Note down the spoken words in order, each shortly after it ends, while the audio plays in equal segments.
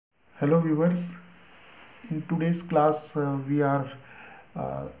Hello viewers, in today's class we are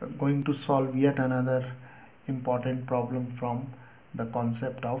going to solve yet another important problem from the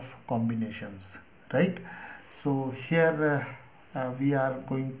concept of combinations, right? So here we are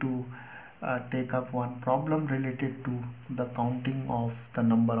going to take up one problem related to the counting of the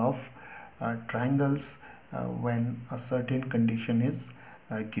number of triangles when a certain condition is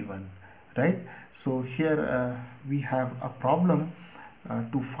given, right? So here we have a problem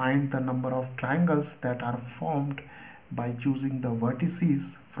to find the number of triangles that are formed by choosing the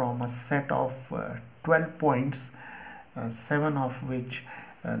vertices from a set of 12 points, 7 of which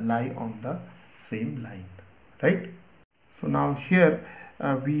lie on the same line, right? So now here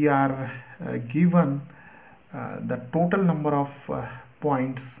we are given the total number of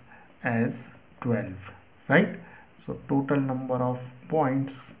points as 12, right? So total number of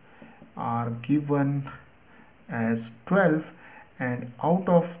points are given as 12, and out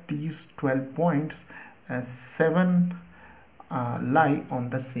of these 12 points 7 lie on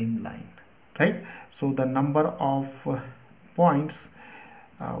the same line, right? So the number of points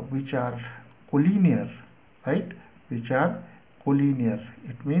which are collinear, right, which are collinear,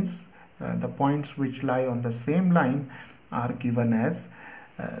 it means the points which lie on the same line are given as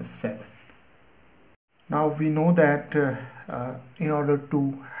 7. Now we know that in order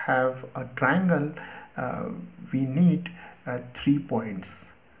to have a triangle we need 3 points,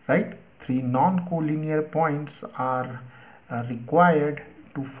 right? 3 non-collinear points are required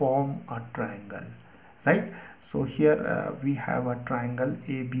to form a triangle, right? So here we have a triangle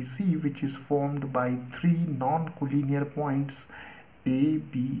ABC which is formed by 3 non-collinear points A,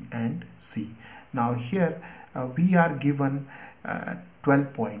 B and C. Now here we are given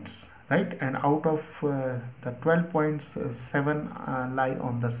 12 points, right? And out of the 12 points 7 lie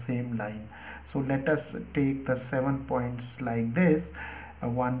on the same line. So let us take the 7 points like this,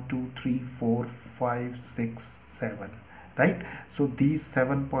 1 2 3 4 5 6 7, right? So these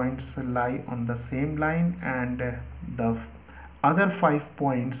 7 points lie on the same line, and the other 5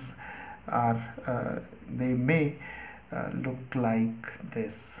 points are they may look like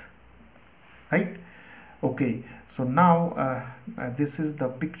this, right? Okay, so now this is the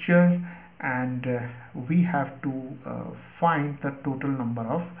picture, and we have to find the total number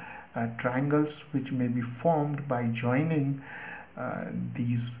of triangles which may be formed by joining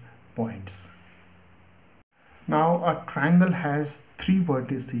these points. Now a triangle has 3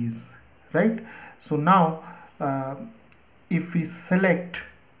 vertices, right? So now if we select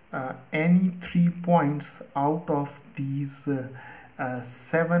any 3 points out of these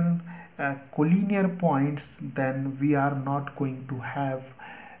 7 collinear points, then we are not going to have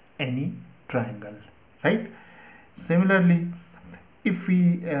any triangle, right? Similarly, if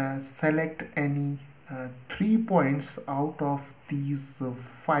we select any 3 points out of these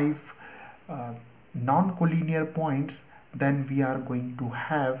 5 non-collinear points, then we are going to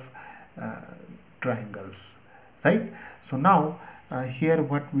have triangles, right? So now here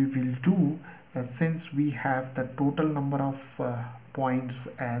what we will do, since we have the total number of points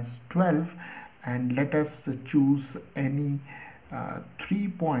as 12, and let us choose any 3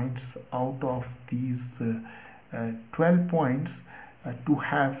 points out of these 12 points to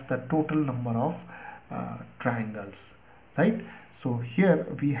have the total number of triangles, right? So here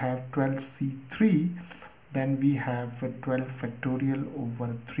we have 12C3, then we have 12 factorial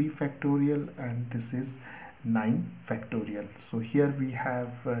over 3 factorial, and this is 9 factorial. So here we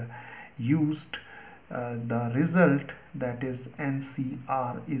have used the result, that is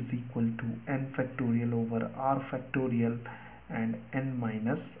NCR is equal to n factorial over r factorial and n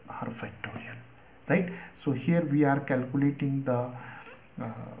minus r factorial, right? So here we are calculating the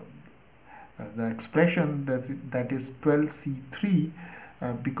expression that is 12C3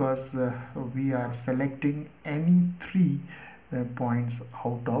 because we are selecting any 3 points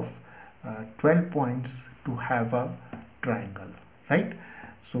out of 12 points to have a triangle, right?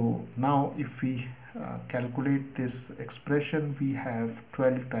 So now if we calculate this expression, we have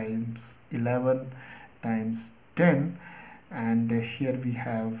 12 times 11 times 10, and here we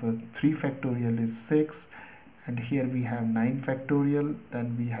have 3 factorial is 6, and here we have 9 factorial,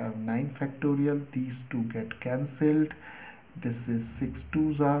 then we have 9 factorial, these two get cancelled, this is 6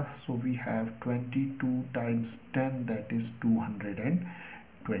 2s are, so we have 22 times 10, that is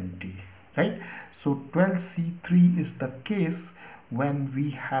 220, right? So 12C3 is the case when we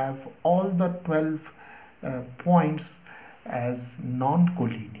have all the 12 points as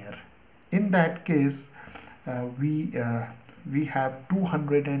non-collinear. In that case we have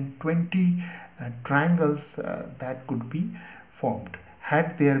 220 triangles that could be formed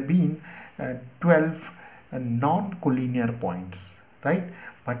had there been 12 non-collinear points, right?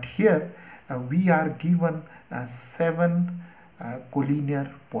 But here we are given 7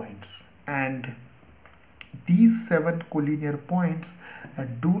 collinear points, and these 7 collinear points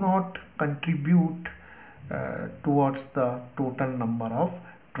do not contribute towards the total number of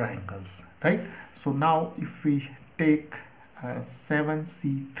triangles, right? So now if we take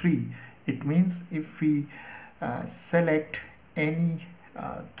 7C3, it means if we select any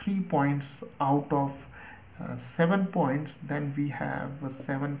 3 points out of 7 points, then we have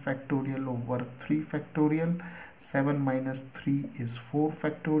 7 factorial over 3 factorial. 7 minus 3 is 4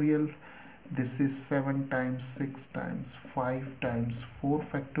 factorial. This is 7 times 6 times 5 times 4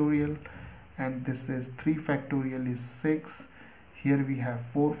 factorial, and this is 3 factorial is 6. Here we have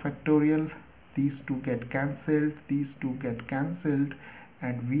 4 factorial. These two get cancelled, these two get cancelled,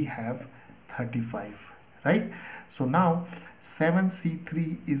 and we have 35, right? So now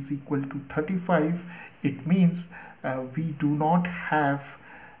 7C3 is equal to 35. It means we do not have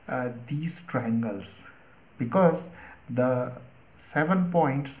these triangles because the 7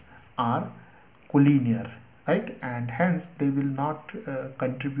 points are collinear, right? And hence they will not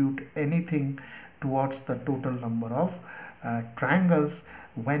contribute anything towards the total number of triangles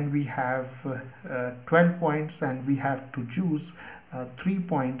when we have 12 points and we have to choose 3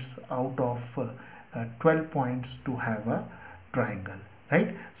 points out of 12 points to have a triangle,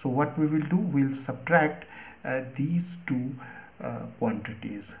 right? So what we will do, we'll subtract these two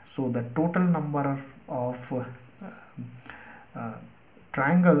quantities. So the total number of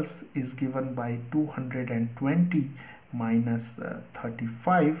triangles is given by 220 minus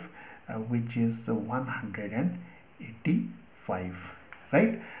 35, which is 185,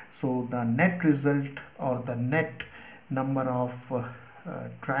 right? So the net result or the net number of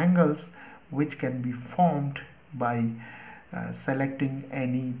triangles which can be formed by selecting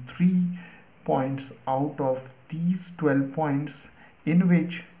any 3 points out of these 12 points, in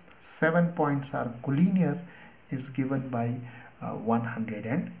which 7 points are collinear, is given by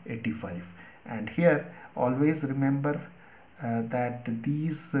 185. And here always remember that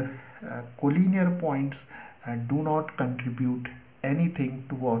these collinear points do not contribute anything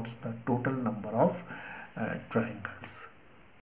towards the total number of triangles.